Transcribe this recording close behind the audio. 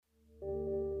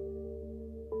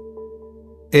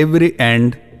every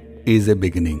end is a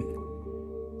beginning.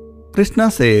 Krishna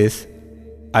says,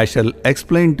 I shall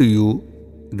explain to you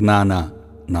Gnana,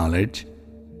 knowledge,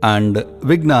 and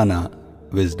Vijnana,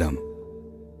 wisdom.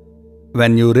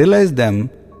 When you realize them,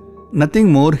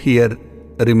 nothing more here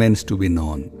remains to be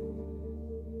known.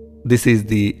 This is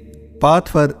the path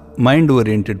for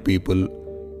mind-oriented people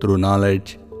through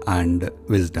knowledge and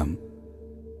wisdom.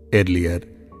 Earlier,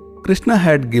 Krishna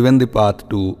had given the path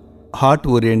to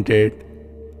heart-oriented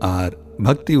or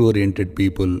bhakti-oriented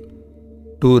people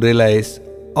to realize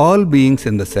all beings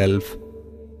in the self,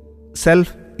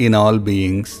 self in all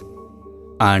beings,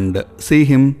 and see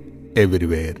Him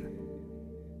everywhere.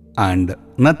 And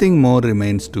nothing more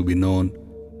remains to be known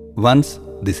once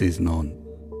this is known.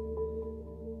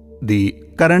 The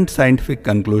current scientific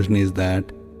conclusion is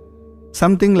that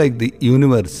something like the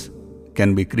universe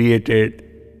can be created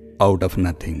out of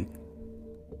nothing.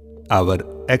 Our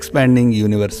expanding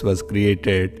universe was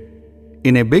created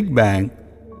in a Big Bang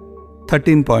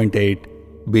 13.8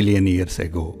 billion years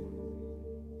ago.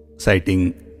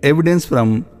 Citing evidence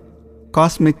from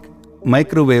cosmic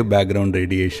microwave background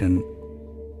radiation,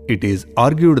 it is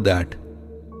argued that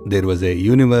there was a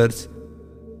universe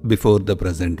before the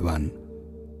present one.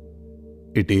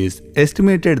 It is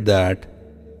estimated that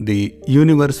the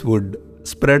universe would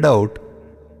spread out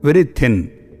very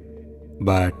thin,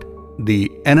 but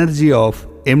the energy of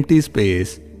empty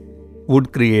space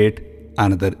would create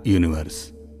another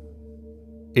universe.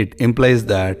 It implies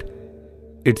that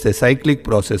it's a cyclic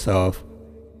process of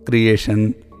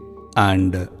creation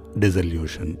and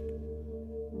dissolution.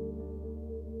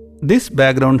 This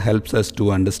background helps us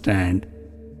to understand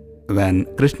when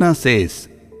Krishna says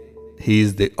He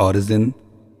is the origin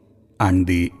and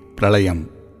the pralayam,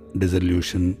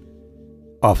 dissolution,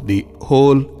 of the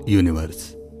whole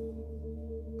universe.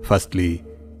 Firstly,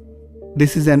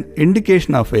 this is an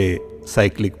indication of a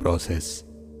cyclic process.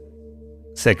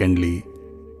 Secondly,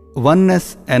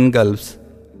 oneness engulfs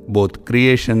both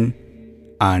creation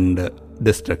and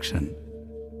destruction.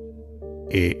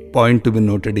 A point to be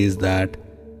noted is that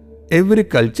every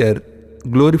culture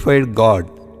glorified God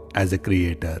as a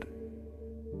creator.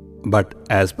 But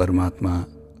as Paramatma,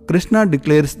 Krishna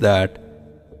declares that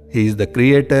He is the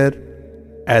creator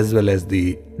as well as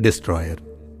the destroyer.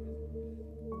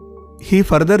 He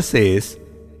further says,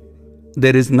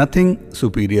 there is nothing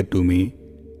superior to me.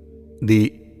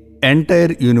 The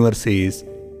entire universe is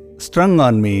strung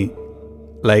on me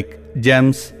like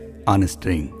gems on a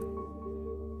string.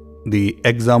 The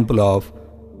example of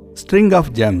string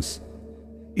of gems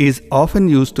is often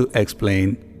used to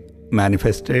explain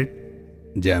manifested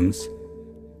gems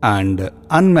and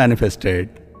unmanifested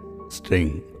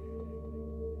string.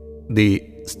 The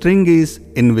string is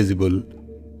invisible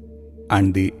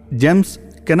and the gems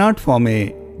cannot form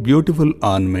a beautiful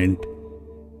ornament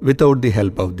without the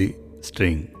help of the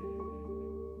string.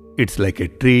 It's like a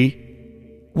tree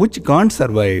which can't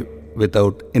survive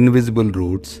without invisible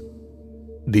roots.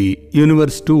 The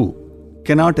universe too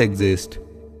cannot exist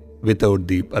without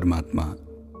the Paramatma.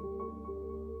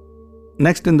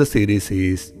 Next in the series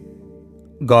is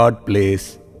God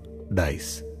plays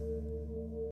dice.